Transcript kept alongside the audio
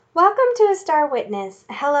Welcome to A Star Witness.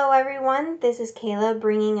 Hello, everyone. This is Kayla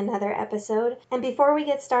bringing another episode. And before we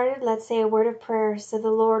get started, let's say a word of prayer so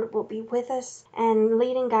the Lord will be with us and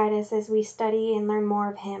lead and guide us as we study and learn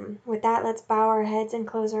more of Him. With that, let's bow our heads and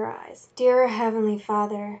close our eyes. Dear Heavenly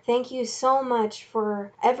Father, thank you so much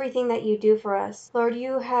for everything that you do for us. Lord,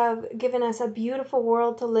 you have given us a beautiful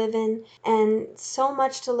world to live in and so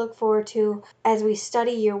much to look forward to as we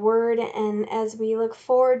study your word and as we look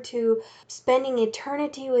forward to spending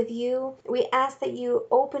eternity with you. We ask that you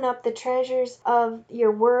open up the treasures of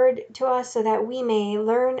your word to us so that we may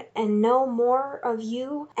learn and know more of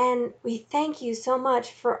you. And we thank you so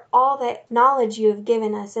much for all that knowledge you have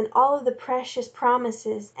given us and all of the precious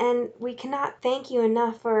promises. And we cannot thank you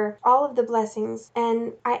enough for all of the blessings.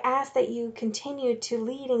 And I ask that you continue to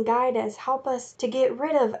lead and guide us. Help us to get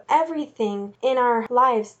rid of everything in our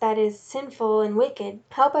lives that is sinful and wicked.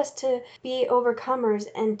 Help us to be overcomers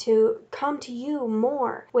and to come to you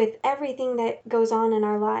more with everything that goes on in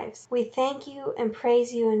our lives. We thank you and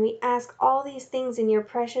praise you, and we ask all these things in your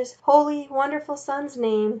precious, holy, wonderful Son's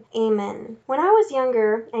name. Amen. When I was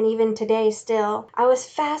younger, and even today still, I was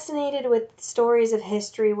fascinated with stories of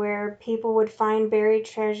history where people would find buried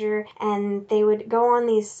treasure and they would go on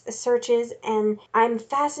these searches, and I'm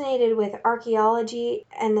fascinated with archaeology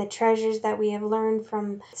and the treasures that we have learned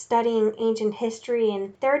from studying ancient history.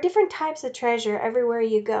 And there are different types of treasure everywhere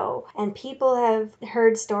you go, and people have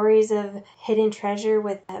heard stories of hidden treasure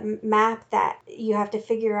with a map that you have to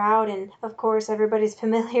figure out. And of course everybody's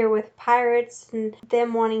familiar with pirates and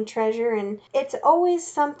them wanting treasure, and it's always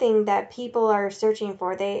something that people are searching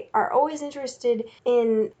for. They are always interested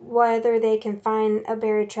in whether they can find a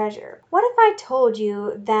buried treasure. What if I told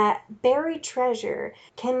you that buried treasure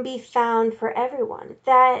can be found for everyone?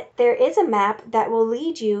 That there is a map that will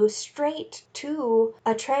lead you straight to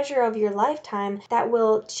a treasure of your lifetime that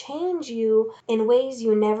will change you in ways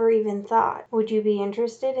you never even thought. Would you be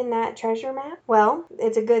interested in that treasure map? Well,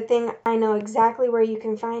 it's a good thing I know exactly where you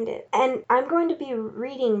can find it. And I'm going to be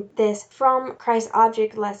reading this from Christ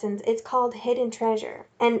Object Lessons. It's called Hidden Treasure.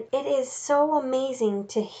 And it is so amazing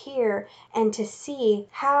to hear and to see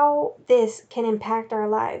how this can impact our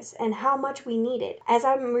lives and how much we need it. As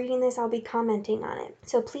I'm reading this, I'll be commenting on it.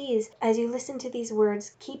 So please, as you listen to these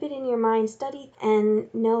words, keep it in your mind, study,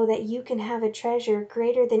 and know that you can have a treasure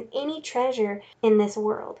greater than any treasure in this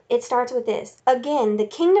world. It starts with this. Again, the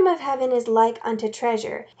kingdom of heaven is like unto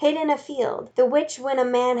treasure, hid in a field, the which when a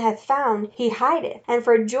man hath found, he hideth, and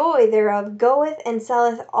for joy thereof goeth and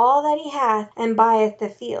selleth all that he hath, and buyeth the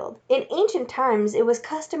field. In ancient times it was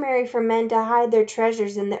customary for men to hide their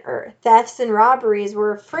treasures in the earth. Thefts and robberies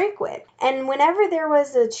were frequent, and whenever there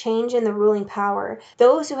was a change in the ruling power,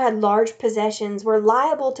 those who had large possessions were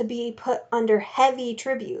liable to be put under heavy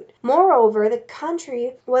tribute. Moreover, the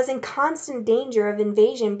country was in constant danger of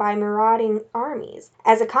invasion by marauding armies.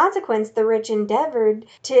 As a consequence, the rich endeavored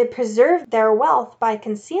to preserve their wealth by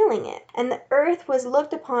concealing it, and the earth was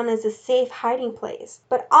looked upon as a safe hiding place.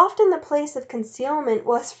 But often the place of concealment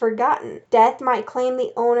was forgotten. Death might claim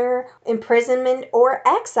the owner, imprisonment or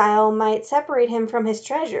exile might separate him from his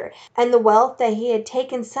treasure, and the wealth that he had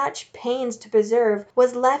taken such pains to preserve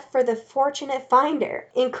was left for the fortunate finder.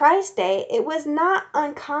 In Christ's day, it was not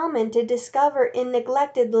uncommon to discover in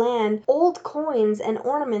neglected land old coins and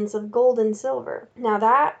ornaments of gold and silver. Now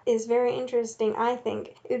that is very interesting, I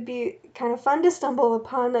think. It would be kind of fun to stumble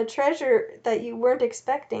upon a treasure that you weren't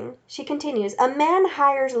expecting. She continues, a man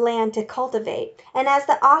hires land to cultivate, and as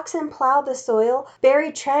the oxen plow the soil,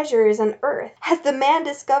 buried treasure is unearthed. As the man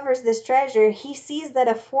discovers this treasure, he sees that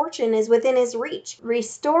a fortune is within his reach.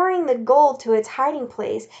 Restoring the gold to its hiding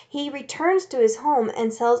place, he returns to his home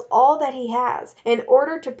and sells all that he has in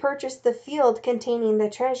order to purchase the field containing the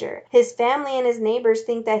treasure. His family and his neighbors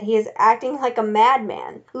think that he is acting like a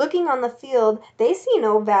madman. Looking on the field, they see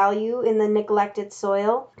no value in the neglected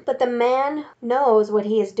soil, but the man knows what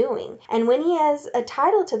he is doing, and when he has a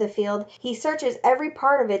title to the field, he searches every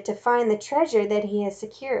part of it to find the treasure that he has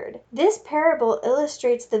secured. This parable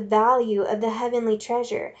illustrates the value of the heavenly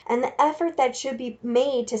treasure and the effort that should be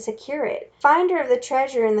made to secure it. Finder of the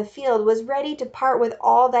treasure in the field was ready to part with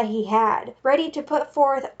all that he had, ready to put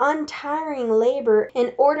forth untiring labor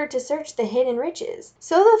in order to search the hidden riches.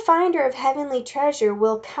 So the finder of heavenly treasure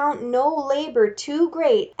will count no labor too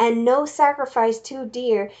great and no sacrifice too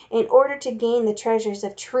dear in order to gain the treasures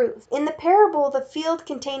of truth. In the parable, the field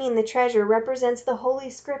containing the treasure represents the Holy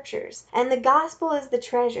Scriptures, and the gospel is the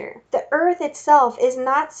treasure. The earth itself is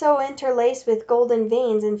not not so interlaced with golden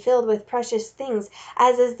veins and filled with precious things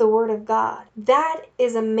as is the Word of God. That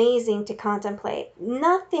is amazing to contemplate.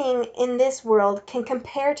 Nothing in this world can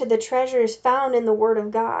compare to the treasures found in the Word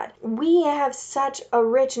of God. We have such a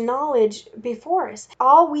rich knowledge before us.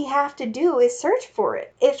 All we have to do is search for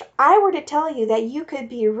it. If I were to tell you that you could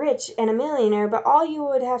be rich and a millionaire, but all you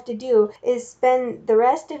would have to do is spend the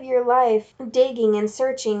rest of your life digging and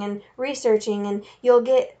searching and researching, and you'll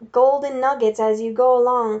get golden nuggets as you go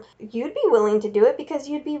along, you'd be willing to do it because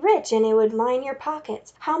you'd be rich and it would line your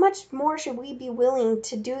pockets. How much more should we be willing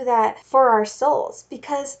to do that for our souls?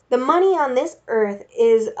 Because the money on this earth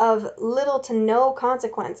is of little to no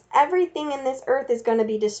consequence. Everything in this earth is going to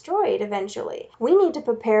be destroyed eventually. We need to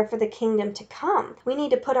prepare for the kingdom to come. We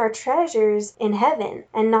need to put our treasures in heaven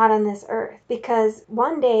and not on this earth, because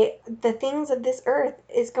one day the things of this earth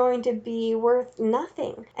is going to be worth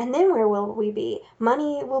nothing. And then where will we be?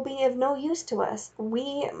 Money will be of no use to us.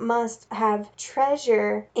 We must have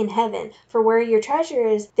treasure in heaven, for where your treasure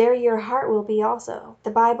is, there your heart will be also.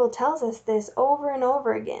 The Bible tells us this over and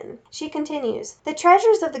over again. She continues, the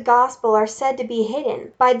treasures of the gospel are said to be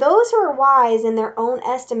hidden by those who are wise in their own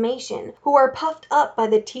estimation, who are puffed up by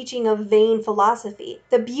the teaching of vain philosophy.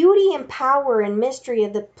 The beauty and power and mystery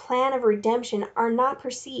of the plan of redemption are not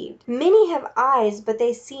perceived. Many have eyes, but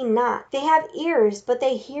they see not. They have ears, but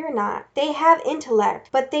they hear not. They have intellect,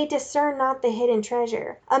 but they discern not the hidden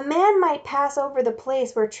treasure. A man might pass over the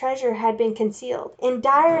place where treasure had been concealed. In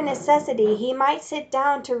dire necessity he might sit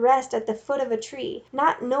down to rest at the foot of a tree,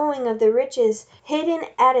 not knowing of the riches hidden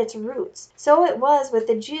at its roots. So it was with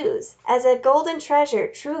the Jews. As a golden treasure,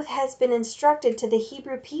 truth has been instructed to the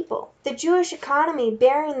Hebrew people. The Jewish economy,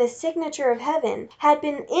 bearing the signature of heaven, had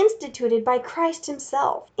been instituted by Christ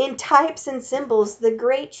himself. In types and symbols the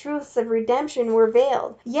great truths of redemption were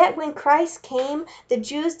veiled. Yet when Christ came, the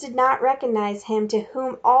Jews did not recognize him to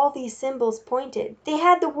whom all these symbols pointed. They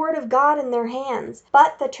had the Word of God in their hands,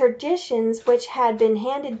 but the traditions which had been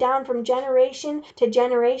handed down from generation to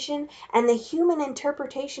generation and the human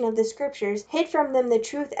interpretation of the Scriptures hid from them the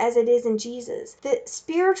truth as it is in Jesus. The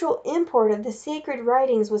spiritual import of the sacred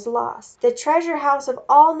writings was lost. The treasure house of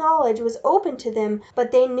all knowledge was open to them,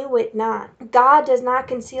 but they knew it not. God does not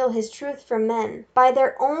conceal his truth from men. By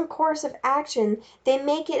their own course of action they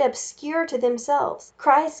make it obscure to themselves.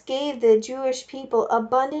 Christ gave the Jewish people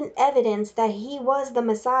abundant evidence that he was the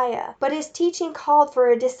Messiah, but his teaching called for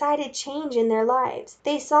a decided change in their lives.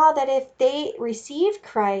 They saw that if they received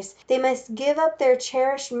Christ, they must give up their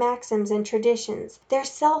cherished maxims and traditions, their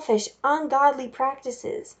selfish, ungodly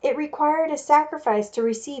practices. It required a sacrifice to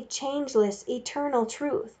receive changeless, eternal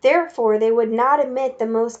truth. Therefore, they would not admit the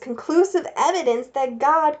most conclusive evidence that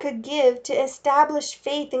God could give to establish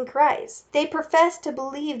faith in Christ. They professed to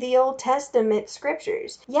believe the Old Testament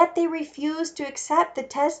scriptures, yet they refused to accept the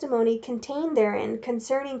testimony contained therein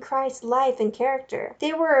concerning Christ's life and character.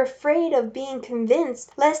 They were afraid of being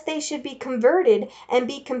convinced lest they should be converted and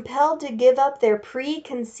be compelled to give up their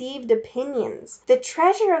preconceived opinions. The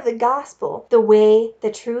treasure of the gospel, the way,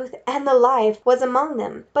 the truth, and the life, was among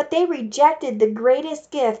them, but they rejected the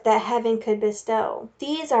greatest gift that heaven could bestow.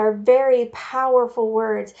 These are very powerful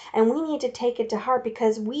words, and we need to take it to heart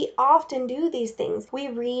because we often do these things. We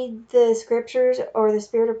read the scriptures or the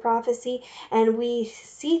spirit of prophecy, and we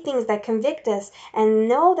see things that convict us and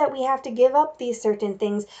know that we have to give up these certain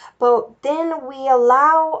things, but then we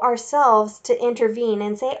allow ourselves to intervene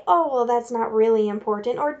and say, oh, well, that's not really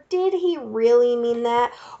important, or did he really mean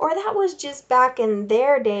that, or that was just back in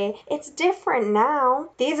their day. It's different now.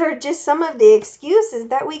 These are just some of the excuses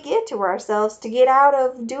that we give to ourselves to get out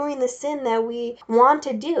of doing the sin that we want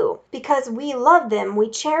to do, because we love them, we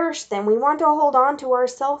cherish them, we want to hold on to our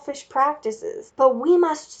selfish practices. But we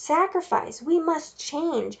must sacrifice, we must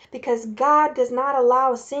change, because God does not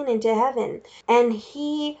allow sin into heaven, and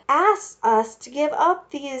he asks us to give up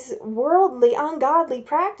these worldly, ungodly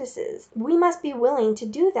practices. We must be willing to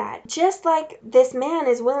do that, just like this man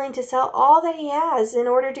is willing to sell all that he has in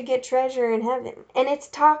order to get treasure in heaven. And it's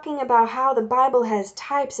talking about how the Bible has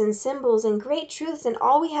types and symbols and great truths, and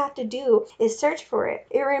all we have to do is search for it.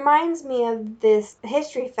 It reminds me of this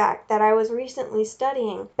history fact that I was recently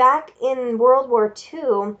studying. Back in World War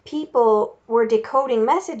II, people were decoding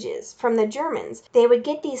messages from the Germans. They would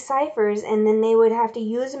get these ciphers and then they would have to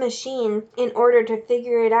use a machine in order to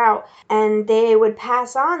figure it out, and they would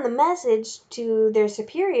pass on the message to their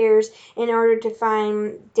superiors in order to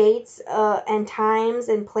find dates and times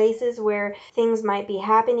and places where things might be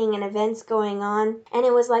happening and events going on. And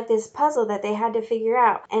it was like this puzzle that they had to figure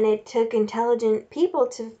out, and it took intelligent people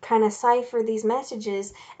to kind of cipher these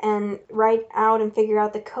messages and write out and figure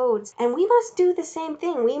out the codes. And we must do the same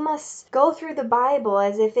thing. We must go through the Bible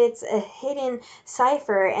as if it's a hidden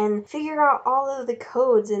cipher and figure out all of the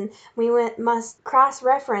codes, and we must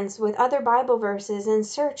cross-reference with other Bible verses and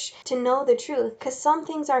search to know the truth, because some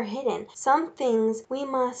things are hidden. Some things we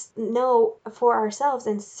must know for ourselves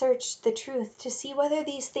and search the truth to see whether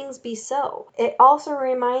these things be so. It also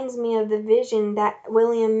reminds me of the vision that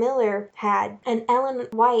William Miller had, and Ellen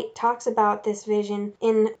White talks about this vision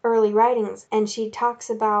in early writings, and she talks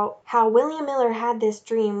about how William Miller had this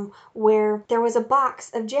dream where there was a box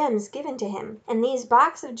of gems given to him, and these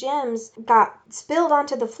box of gems got spilled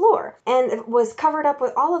onto the floor and it was covered up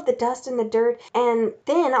with all of the dust and the dirt, and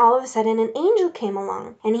then all of a sudden an angel came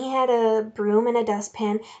along, and he had a broom and a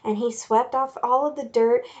dustpan, and he swept off all of the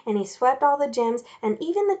dirt, and he swept all the gems, and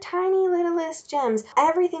even the tiny littlest gems,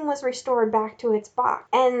 everything was restored back to its box.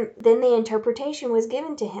 And then the interpretation was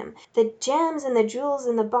given to him. The gems and the jewels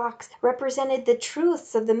in the box represented the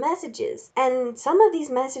truths of the messages, and some of these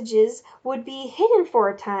messages would be hidden for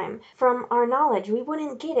a time from our knowledge. We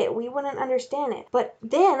wouldn't get it, we wouldn't understand it, but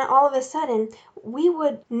then all of a sudden we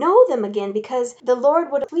would know them again, because the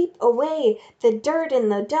Lord would sweep away the dirt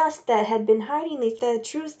and the dust that had been hiding the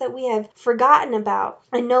truths that we have forgotten about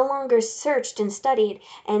and no longer searched and studied,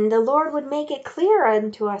 and the Lord would make it clear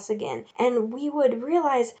unto us again, and we would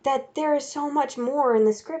realize that there is so much more in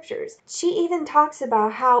the scriptures. She even talks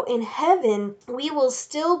about how in heaven we will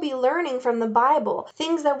still be learning from the Bible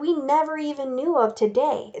things that we never even knew of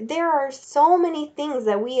today. There are so many things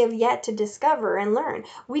that we have yet to discover and learn.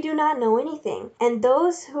 We do not know anything, and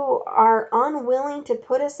those who are unwilling to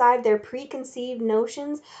put aside their preconceived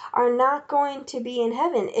notions are not going to be in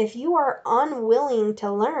heaven. If you are unwilling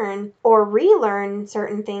to learn or relearn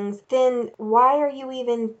certain things, then why are you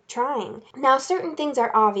even trying? Now, certain things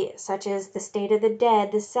are obvious, such as the state of the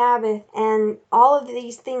dead, the Sabbath, and all of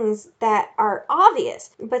these things that are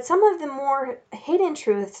obvious, but some of the more hidden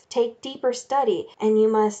truths take deeper study, and you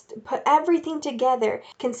must put everything together,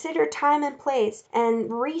 consider time and place,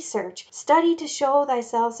 and research, study to show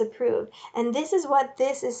thyself approved. And this is what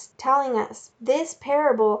this is telling us. This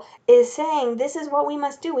parable is saying this is what we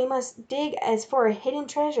must do. We must dig as for a hidden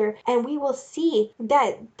treasure, and we will see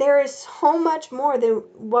that there is so much more than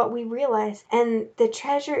what we realize, and the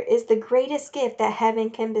treasure is the greatest gift that heaven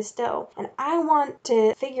can bestow. And I want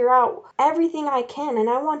to figure out everything I can, and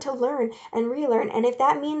I want to learn and relearn, and if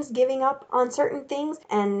that means giving up on certain things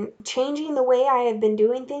and changing the way I have been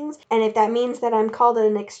doing things, and if that means that I'm called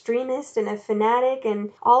an extremist and a fanatic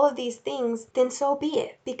and all of these things, then so be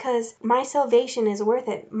it, because my salvation is worth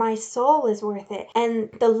it, my soul is worth it, and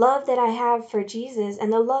the love that I have for Jesus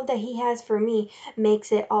and the love that he has for me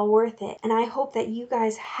makes it all worth it. And I hope that you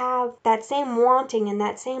guys have that same wanting and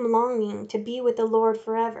that same longing to be with the Lord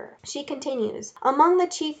forever. She continues, among the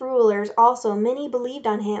chief rulers also many believed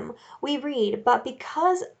on him. We read, but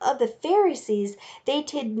because of the Pharisees they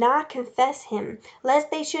did not confess him,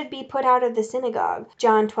 lest they should be put out of the synagogue.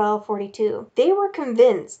 John 12:42. They were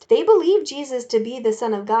convinced. They believed Jesus to be the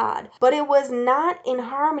Son of God, but it was not in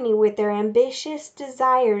harmony with their ambitious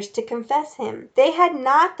desires to confess him. They had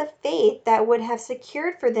not the faith that would have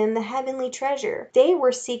secured for them the heavenly treasure. They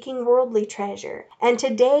were seeking worldly treasure. And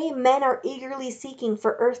today men are eagerly seeking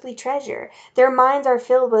for earthly treasure. Their minds are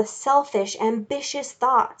filled with selfish, ambitious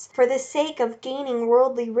thoughts. For the sake of gaining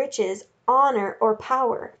worldly riches, honor, or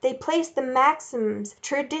power, they place the maxims,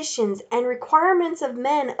 traditions, and requirements of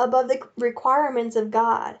men above the requirements of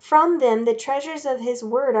God. From them the treasures of his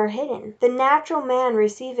word are hidden. The natural man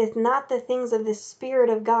receiveth not the things of the Spirit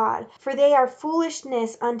of God, for they are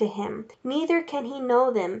foolishness unto him, neither can he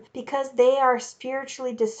know them, because they are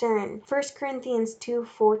spiritually discerned. 1 Corinthians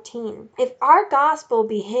 2:14. If our gospel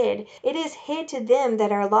be hid, it is hid to them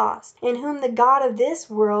that are lost, in whom the God of this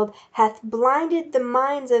world hath blinded the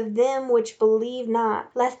minds of them which believe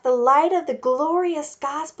not, lest the light of the glorious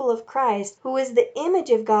gospel of Christ, who is the image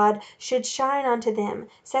of God, should shine unto them.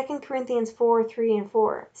 2 Corinthians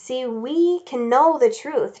 4:3-4. See, we can know the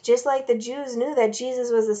truth, just like the Jews knew that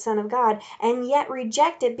Jesus was the Son of God, and yet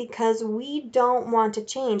reject it because we don't want to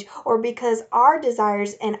change, or because our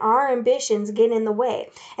desires and our ambitions get in the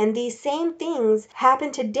way. And these same things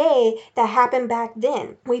happen today that happened back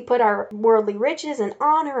then. We put our worldly riches and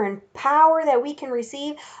honor and power that we can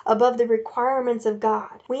receive above the requirements of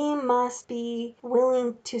God. We must be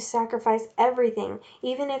willing to sacrifice everything,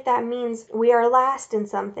 even if that means we are last in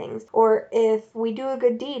some things, or if we do a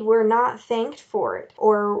good deed, we're not thanked for it,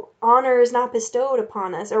 or honor is not bestowed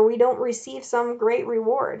upon us, or we don't receive some great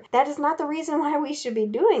reward. That is not the reason why we should be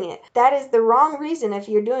doing it. That is the wrong reason if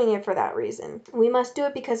you're doing it for that reason. We must do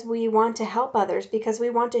it because we want to help others, because we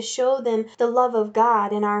want to show them the love of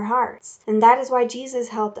God in our hearts. And that is why Jesus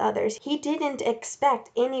helped others. He didn't expect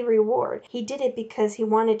any reward reward. He did it because he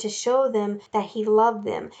wanted to show them that he loved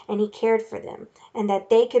them and he cared for them, and that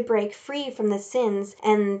they could break free from the sins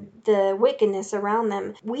and the wickedness around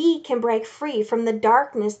them. We can break free from the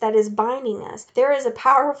darkness that is binding us. There is a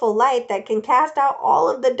powerful light that can cast out all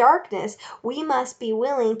of the darkness. We must be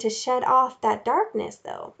willing to shed off that darkness,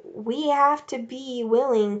 though. We have to be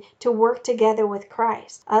willing to work together with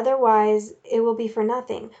Christ. Otherwise, it will be for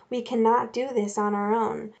nothing. We cannot do this on our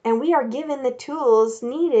own. And we are given the tools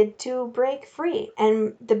needed to break free.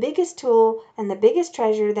 And the biggest tool and the biggest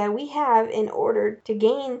treasure that we have in order to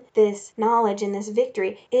gain this knowledge and this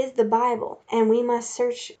victory is the Bible. And we must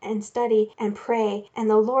search and study and pray, and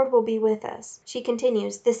the Lord will be with us. She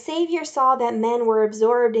continues, the Savior saw that men were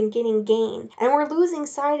absorbed in getting gain and were losing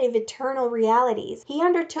sight of eternal realities. He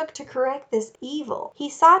undertook to correct this evil. He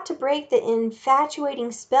sought to break the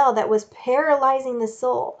infatuating spell that was paralyzing the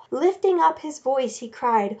soul. Lifting up his voice, he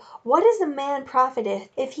cried, what is a man profiteth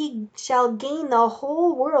if he shall gain the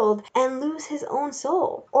whole world and lose his own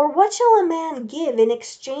soul? Or what shall a man give in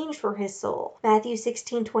exchange for his soul? Matthew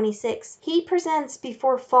 16:26. He presents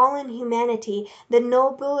before fallen humanity the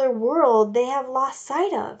nobler world they have lost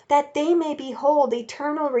sight of, that they may behold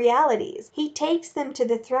eternal realities. He takes them to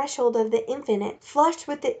the threshold of the infinite, flushed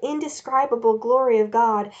with the indescribable glory of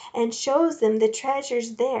God, and shows them the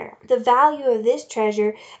treasures there. The value of this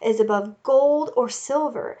treasure is above gold or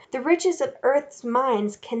silver. The riches of earth's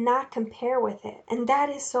mines cannot compare with it. And that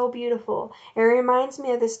is so beautiful. It reminds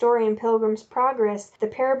me of the story in Pilgrim's Progress, the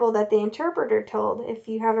parable that the interpreter told. If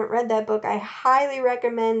you haven't read that book, I highly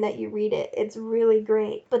recommend that you read it. It's really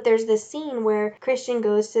great. But there's this scene where Christian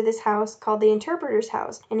goes to this house called the interpreter's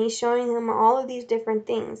house, and he's showing them all of these different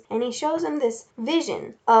things. And he shows them this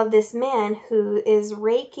vision of this man who is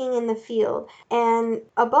raking in the field, and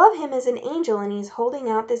above him is an angel, and he's holding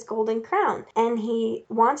out this golden crown, and he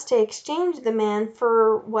wants to exchange the man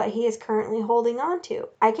for what he is currently holding on to.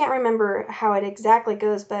 I can't remember how it exactly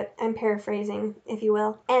goes, but I'm paraphrasing, if you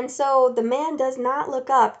will. And so the man does not look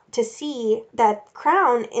up to see that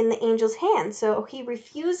crown in the angel's hand, so he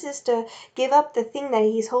refuses to give up the thing that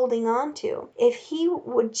he's holding on to. If he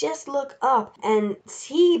would just look up and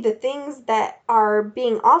see the things that are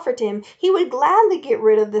being offered to him, he would gladly get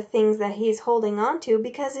rid of the things that he's holding on to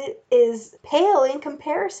because it is pale in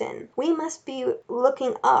comparison. We must be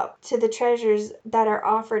looking up to the treasures that are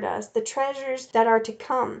offered us, the treasures that are to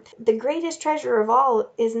come. The greatest treasure of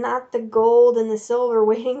all is not the gold and the silver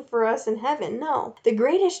waiting for us in heaven. No, the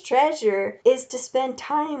greatest treasure is to spend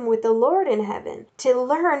time with the Lord in heaven, to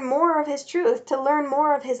learn more of his truth, to learn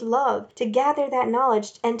more of his love, to gather that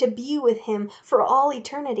knowledge and to be with him for all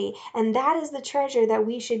eternity. And that is the treasure that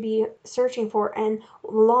we should be searching for and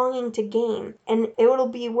longing to gain. And it will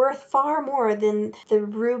be worth far more than the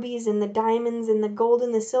rubies and the diamonds and the gold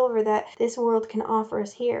and the silver that this world can offer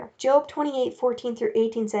us here. Job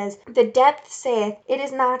 28:14-18 says, the depth saith, it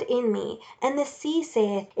is not in me, and the sea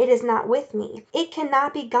saith, it is not with me. It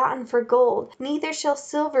cannot be gotten for gold, neither shall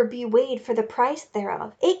silver be weighed for the price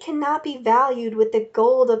thereof. It cannot be valued with the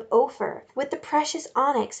gold of Ophir, with the precious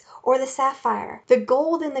onyx or the sapphire. The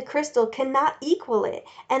gold and the crystal cannot equal it,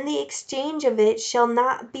 and the exchange of it shall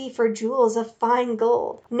not be for jewels of fine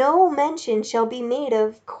gold. No mention shall be made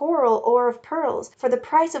of coral or of pearls, for the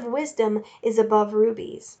price of wisdom is above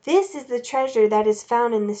rubies. This is the treasure that is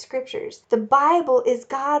found in the scriptures. The Bible is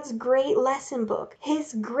God's great lesson book,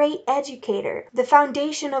 his great educator. The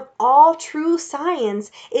foundation of all true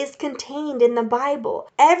science is contained in the Bible.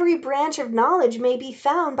 Every branch of knowledge may be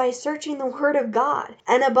found by searching the Word of God.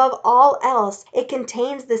 And above all else, it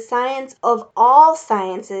contains the science of all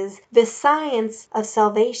sciences, the science of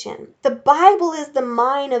salvation. The Bible is the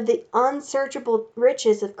mine of the unsearchable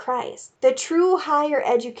riches of Christ. The true higher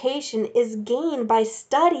education is gained by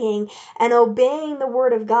studying and obeying the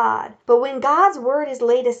Word of God. But when God's Word is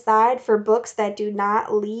laid aside for books that do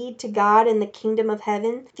not lead to God in the kingdom of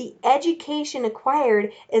heaven, the education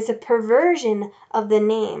acquired is a perversion of the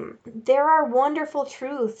name. There are wonderful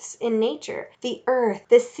truths in nature. The earth,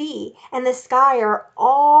 the sea, and the sky are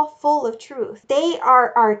all full of truth. They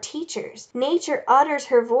are our teachers. Nature utters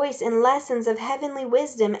her voice in lessons of heavenly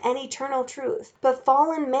wisdom and eternal truth. But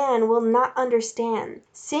fallen man will not understand.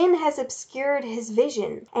 Sin has obscured his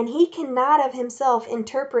vision, and he cannot of himself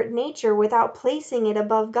interpret nature without placing it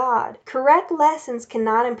above God. Correct lessons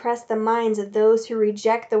cannot impress the minds of those who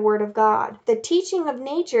reject the Word of God. The teaching of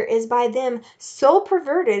nature is by them so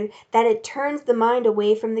perverted that it turns the mind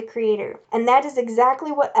away from the Creator. And that is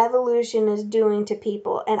exactly what evolution is doing to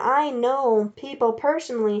people. And I know people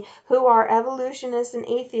personally who are evolutionists and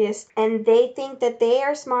atheists, and they think that they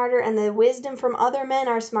are smarter and the wisdom from other men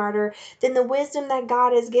are smarter than the wisdom that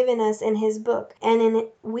God has given us in his book. and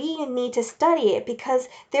we need to study it because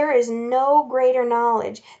there is no greater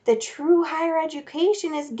knowledge. The true higher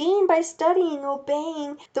education is gained by studying,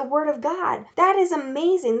 obeying the Word of God. That is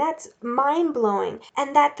amazing. That's mind-blowing.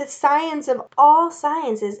 And that the science of all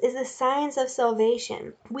sciences is the science of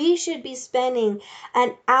salvation. We should be spending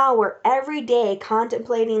an hour every day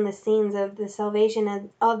contemplating the scenes of the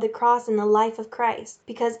salvation of the cross and the life of Christ,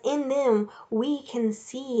 because in them we can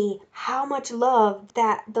see how much love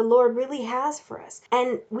that the Lord really has for us.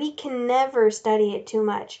 And we can never study it too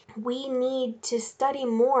much. We need to study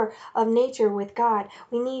more of nature with God.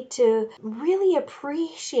 We need to really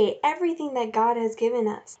appreciate everything that God has given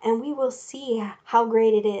us, and we will see how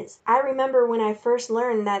great it is. I remember when I first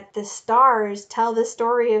learned that the stars tell the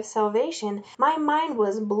story of salvation, my mind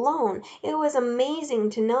was blown. It was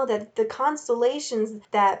amazing to know that the constellations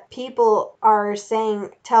that people are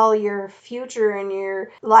saying tell your future and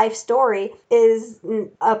your life story is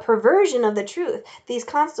a perversion of the truth. These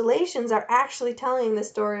constellations are actually telling the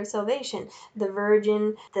story of salvation. The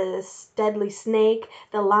Virgin, the deadly snake,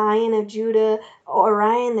 the Lion of Judah,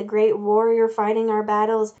 Orion, the great warrior fighting our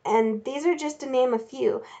battles, and these are just to name a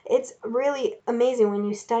few. It's really amazing when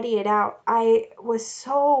you study it out. I was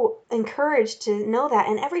so encouraged to know that,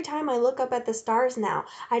 and every time I look up at the stars now,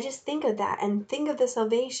 I just think of that and think of the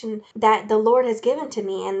salvation that the Lord has given to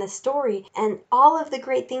me and the story and all of the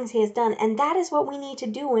great things He has done. And that is what we need to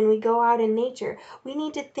do when we go out in nature. We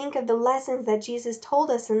need to think of the lessons that Jesus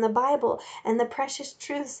told us in the Bible and the precious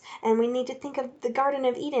truths, and we need to think of the Garden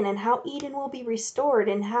of Eden and how Eden will be restored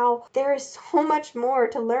and how there is so much more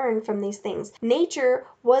to learn from these things. Nature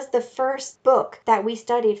was the first book that we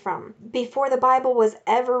studied from before the Bible was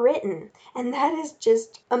ever written, and that is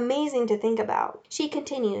just amazing to think about. She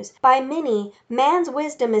continues, by many, man's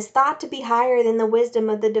wisdom is thought to be higher than the wisdom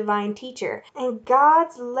of the divine teacher, and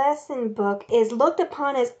God's lesson book is looked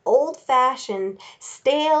upon as old-fashioned,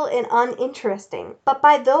 stale, and uninteresting. But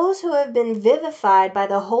by those who have been vivified by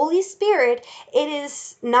the Holy Spirit, it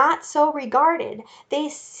is not so regarded. They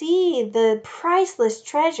see the priceless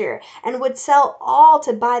treasure and would sell all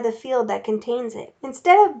to buy the field that contains it.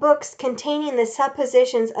 Instead of books containing the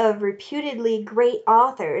suppositions of reputedly great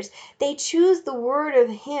authors, they choose the word of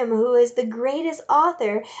Him who is the greatest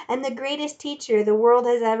author and the greatest teacher the world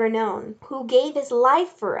has ever known, who gave His life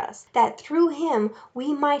for us, that through Him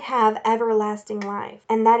we might have everlasting life.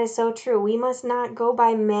 And that is so true. We must not go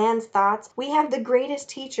by man's thoughts. We have the greatest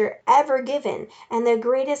teacher ever given, and the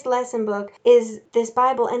greatest lesson book is this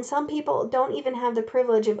Bible. And some people don't even have the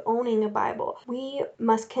privilege of owning a Bible. We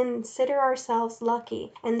must consider ourselves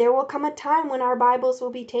lucky, and there will come a time when our Bibles will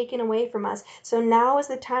be taken away from us. So now is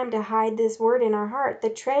the time to hide this word in our heart. The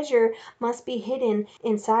treasure must be hidden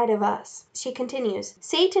inside of us. She continues,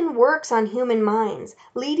 Satan works on human minds,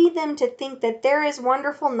 leading them to think that there is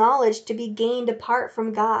wonderful knowledge to be gained apart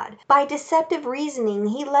from God. By deceptive reasoning,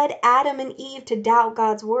 he led Adam and Eve to doubt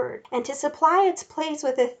God's word, and to supply its place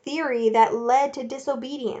with a theory that led to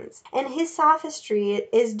disobedience. And his sophistry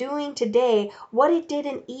is doing today what it did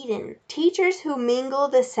in Eden. Teachers who mingle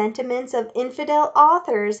the sentiments of infidel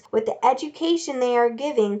authors with the education they are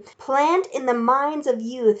giving plant in the minds of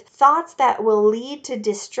youth thoughts that will lead to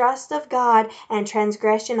distrust of God and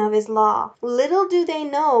transgression of His law. Little do they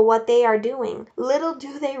know what they are doing. Little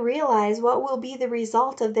do they realize what will be the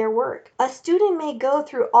result of their work. A student may go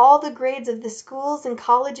through all the grades of the schools and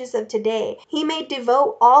colleges of today. He may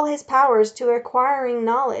devote all his powers to acquiring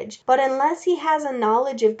knowledge, but unless he has a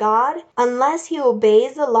knowledge of God, unless he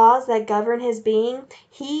obeys the laws that govern his being,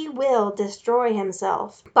 he will destroy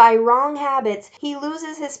himself. By wrong habits, he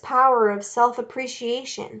loses his power of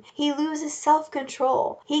self-appreciation. He loses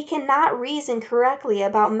self-control. He cannot reason correctly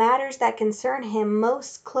about matters that concern him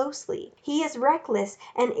most closely. He is reckless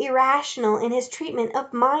and irrational in his treatment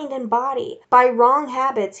of mind and body. By wrong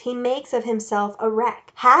habits, he makes of himself a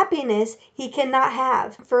wreck. Happiness he cannot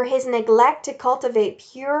have, for his neglect to cultivate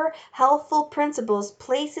pure, healthful principles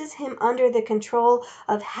places him under the control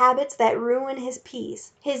of habits that ruin his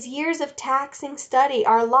peace. His years of taxing study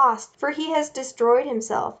are lost, for he has destroyed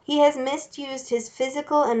himself. He has misused his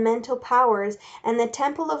physical and mental powers, and the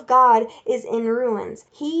temple of God is in ruins.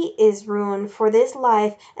 He is ruined for this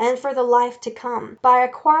life and for the life to come. By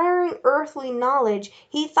acquiring earthly knowledge,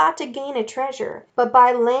 he thought to gain a treasure, but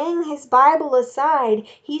by laying his Bible aside,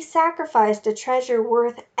 he sacrificed a treasure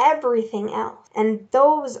worth everything everything else. And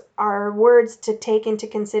those are words to take into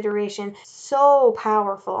consideration. So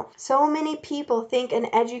powerful. So many people think an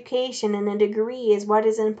education and a degree is what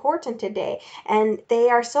is important today, and they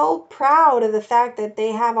are so proud of the fact that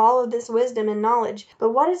they have all of this wisdom and knowledge.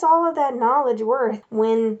 But what is all of that knowledge worth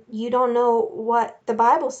when you don't know what the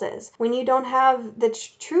Bible says, when you don't have the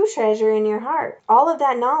true treasure in your heart? All of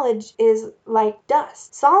that knowledge is like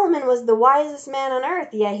dust. Solomon was the wisest man on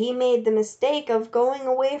earth, yet he made the mistake of going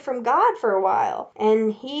away from God for a while.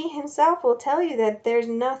 And he himself will tell you that there's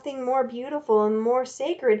nothing more beautiful and more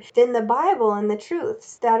sacred than the Bible and the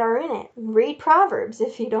truths that are in it. Read Proverbs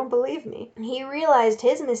if you don't believe me. He realized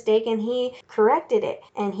his mistake and he corrected it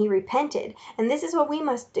and he repented. And this is what we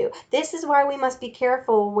must do. This is why we must be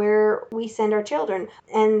careful where we send our children.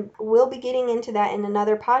 And we'll be getting into that in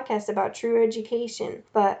another podcast about true education.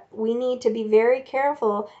 But we need to be very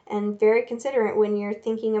careful and very considerate when you're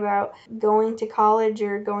thinking about going to college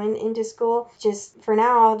or going into school. Just for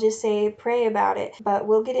now, I'll just say pray about it. But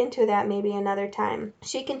we'll get into that maybe another time.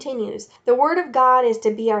 She continues, the Word of God is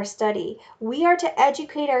to be our study. We are to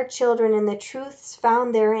educate our children in the truths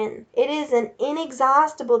found therein. It is an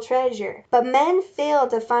inexhaustible treasure. But men fail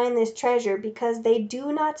to find this treasure because they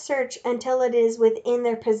do not search until it is within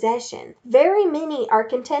their possession. Very many are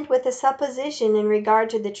content with a supposition in regard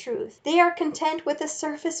to the truth. They are content with a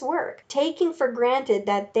surface work, taking for granted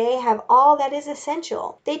that they have all that is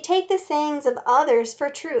essential. They take the sayings of others for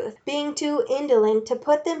truth, being too indolent to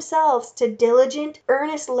put themselves to diligent,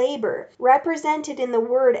 earnest labor, represented in the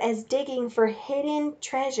word as digging for hidden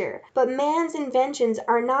treasure. But man's inventions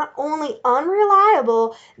are not only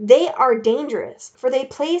unreliable, they are dangerous, for they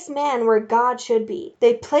place man where God should be.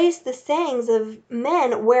 They place the sayings of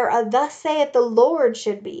men where a thus saith the Lord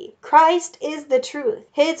should be. Christ is the truth.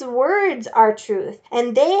 His words are truth,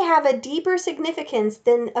 and they have a deeper significance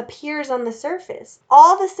than appears on the surface.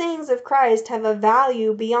 All the sayings of Christ have a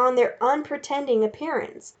value beyond their unpretending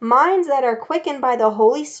appearance. Minds that are quickened by the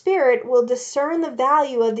Holy Spirit will discern the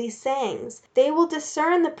value of these sayings. They will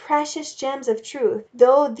discern the precious gems of truth,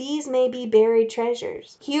 though these may be buried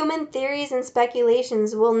treasures. Human theories and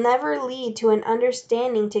speculations will never lead to an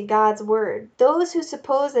understanding to God's word. Those who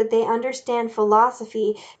suppose that they understand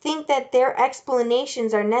philosophy think that their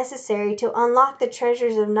explanations are necessary to unlock the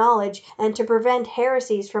treasures of knowledge and to prevent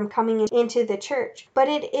heresies from coming into the church. But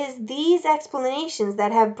it is these explanations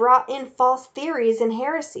that have brought in false theories and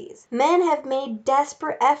heresies. Men have made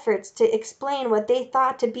desperate efforts to explain what they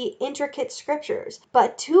thought to be intricate scriptures,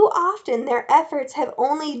 but too often their efforts have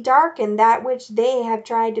only darkened that which they have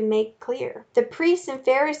tried to make clear. The priests and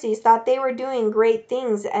Pharisees thought they were doing great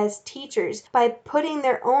things as teachers by putting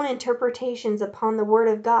their own interpretations upon the word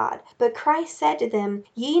of God. But Christ said to them,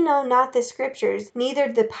 Ye know not the scriptures,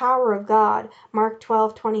 neither the power of God. Mark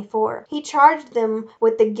 12:24. He charged them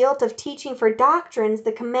with the guilt of teaching for doctrines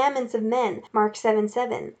the commandments of men. Mark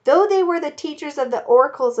 7:7. Though they were the teachers of the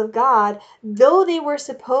oracles of God, though they were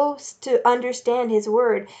supposed to understand his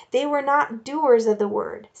word, they were not doers of the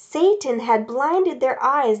word. Satan had blinded their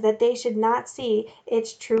eyes that they should not see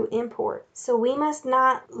its true import. So we must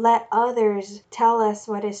not let others tell us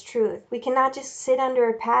what is truth. We cannot just sit under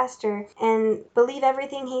a pastor and believe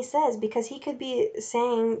everything he says, because he could be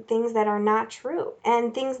saying things that are not true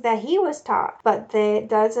and things that he was taught, but that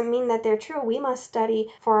doesn't mean that they're true. We must study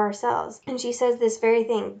for ourselves. And she says this very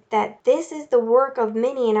thing, that this is the work of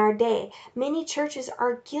many in our day. Many churches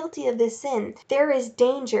are guilty of this sin. There is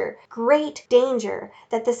danger, great danger,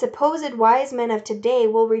 that the supposed wise men of today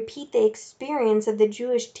will repeat the experience of the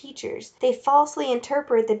Jewish teachers. They falsely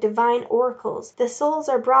interpret the divine oracles. The souls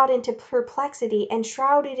are brought into perplexity and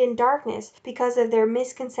shrouded in darkness because of their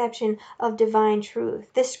misconception of divine truth.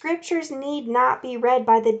 The scriptures need not be read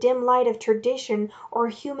by the dim light of tradition or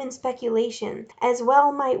human speculation. As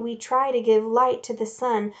well might we try to give light to the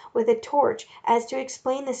sun with a torch as to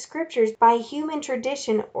explain the scriptures by human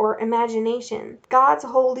tradition or imagination. God's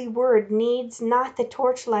holy word needs not the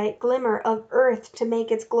torchlight glimmer of earth to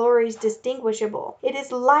make its glories distinguishable. It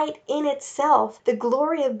is light in itself, the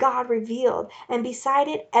glory of God revealed, and beside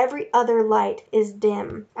it every other light is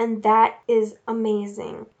dim. And that is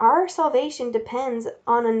amazing. Our salvation depends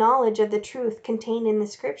on a knowledge of the truth contained in the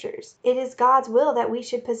scriptures. It is God's will that we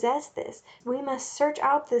should possess this. We must search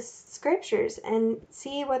out the scriptures and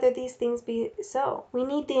see whether these things be so. We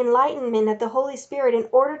need the enlightenment of the Holy Spirit in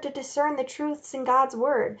order to discern the truths in God's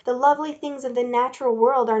word. The lovely things of the natural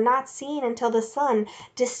world are not seen until the sun,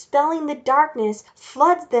 dispelling the darkness,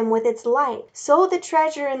 floods them with its light. So the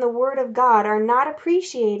treasure in the word of God are not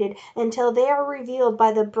appreciated until they are revealed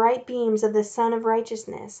by the bright beams of the Sun of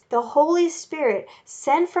Righteousness. The Holy Spirit,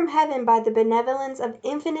 sent from heaven by the benevolence of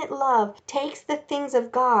infinite love, takes the things things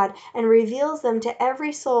of God and reveals them to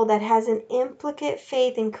every soul that has an implicit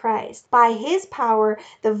faith in Christ. By his power,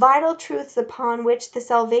 the vital truths upon which the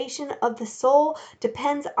salvation of the soul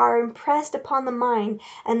depends are impressed upon the mind,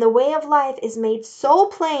 and the way of life is made so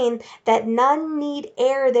plain that none need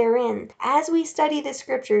err therein. As we study the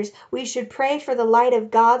Scriptures, we should pray for the light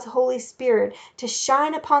of God's Holy Spirit to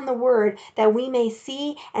shine upon the Word, that we may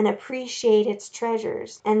see and appreciate its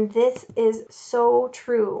treasures. And this is so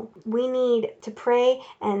true. We need to pray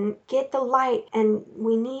and get the light, and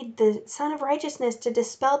we need the Son of Righteousness to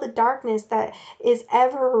dispel the darkness that is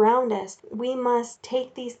ever around us. We must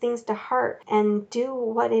take these things to heart and do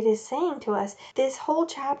what it is saying to us. This whole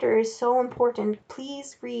chapter is so important.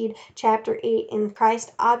 Please read chapter 8 in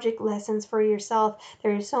Christ Object Lessons for yourself.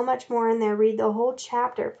 There is so much more in there. Read the whole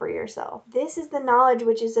chapter for yourself. This is the knowledge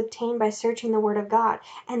which is obtained by searching the Word of God,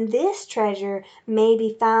 and this treasure may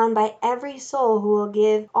be found by every soul who will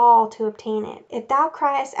give all to obtain it. If thou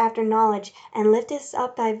criest after knowledge, and liftest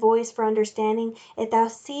up thy voice for understanding, if thou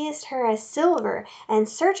seest her as silver, and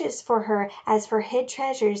searchest for her as for hid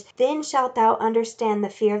treasures, then shalt thou understand the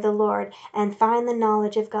fear of the Lord, and find the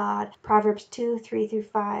knowledge of God. Proverbs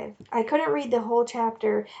 2:3-5. I couldn't read the whole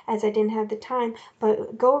chapter as I didn't have the time,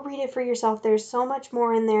 but go read it for yourself. There's so much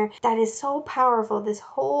more in there that is so powerful. This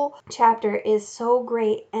whole chapter is so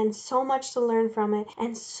great and so much to learn from it,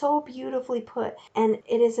 and so beautifully put, and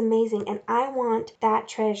it is amazing. And I want that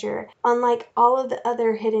treasure, unlike all of the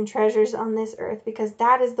other hidden treasures on this earth, because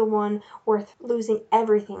that is the one worth losing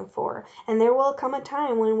everything for. And there will come a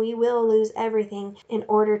time when we will lose everything in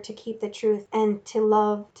order to keep the truth and to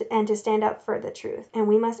love and to stand up for the truth. And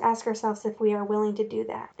we must ask ourselves if we are willing to do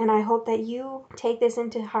that. And I hope that you take this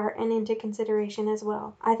into heart and into consideration as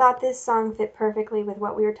well. I thought this song fit perfectly with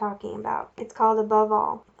what we were talking about. It's called Above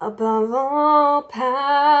All. Above all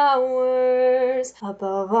powers,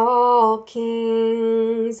 above all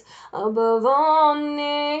kings, above all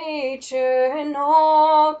nature and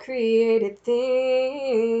all created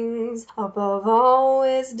things, above all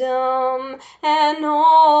wisdom and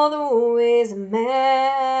all the ways of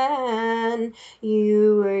man,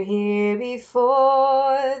 you were here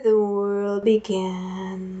before the world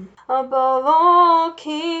began. Above all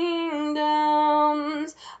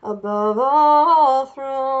kingdoms, above all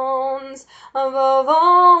thrones, above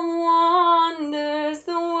all wonders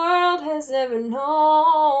the world has ever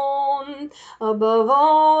known, above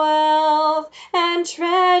all wealth and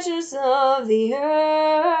treasures of the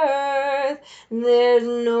earth, there's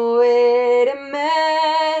no way to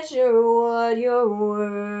measure what you're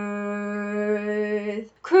worth.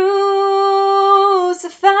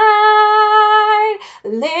 Crucified,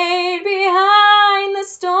 laid behind the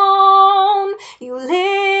stone, you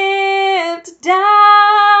lived to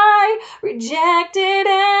die, rejected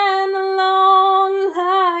and alone,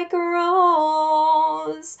 like a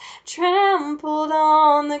rose trampled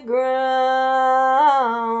on the ground.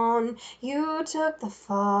 You took the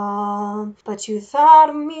fall, but you thought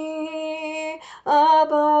of me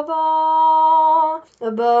above all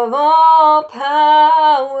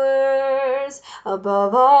powers,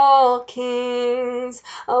 above all kings,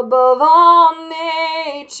 above all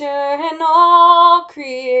nature and all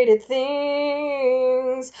created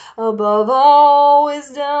things, above all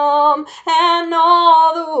wisdom and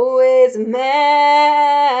all the ways of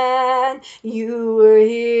man, you were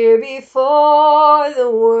here before the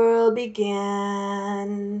world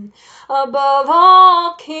began. Above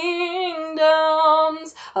all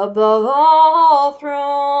kingdoms, above all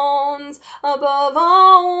thrones, above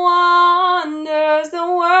all wonders the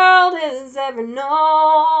world has ever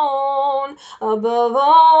known, above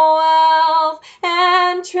all wealth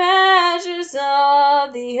and treasures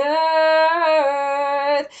of the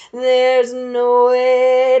earth, there's no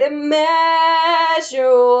way to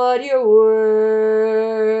measure what you're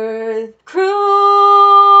worth. Crucified,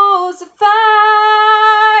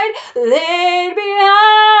 laid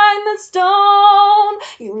behind the stone,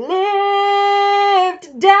 you lived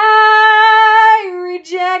to die,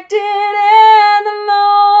 rejected and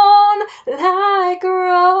alone, like a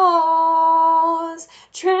rose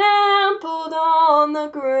trampled on the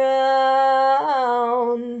ground.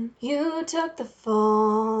 You took the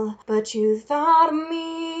fall, but you thought of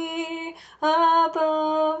me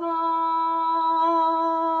above all,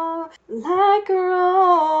 like a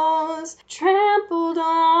rose trampled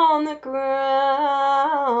on the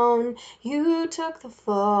ground. You took the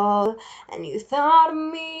fall, and you thought of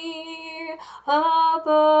me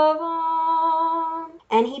above all.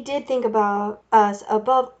 And he did think about us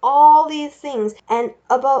above all these things, and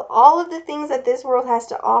above all of the things that this world has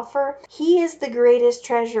to offer. He is the greatest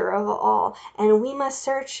treasure of all, and we must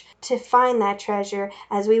search to find that treasure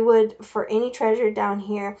as we would for any treasure down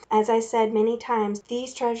here. As I said many times,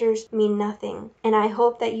 these treasures mean nothing, and I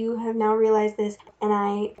hope that you have now realized this, and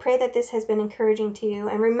I pray that this has been encouraging to you.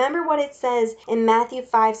 And remember what it says in Matthew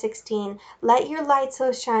 5:16, "Let your light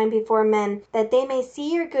so shine before men that they may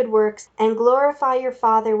see your good works and glorify your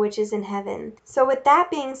Father which is in heaven." So with that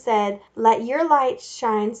being said, let your light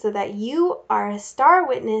shine so that you are a star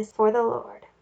witness for the Lord.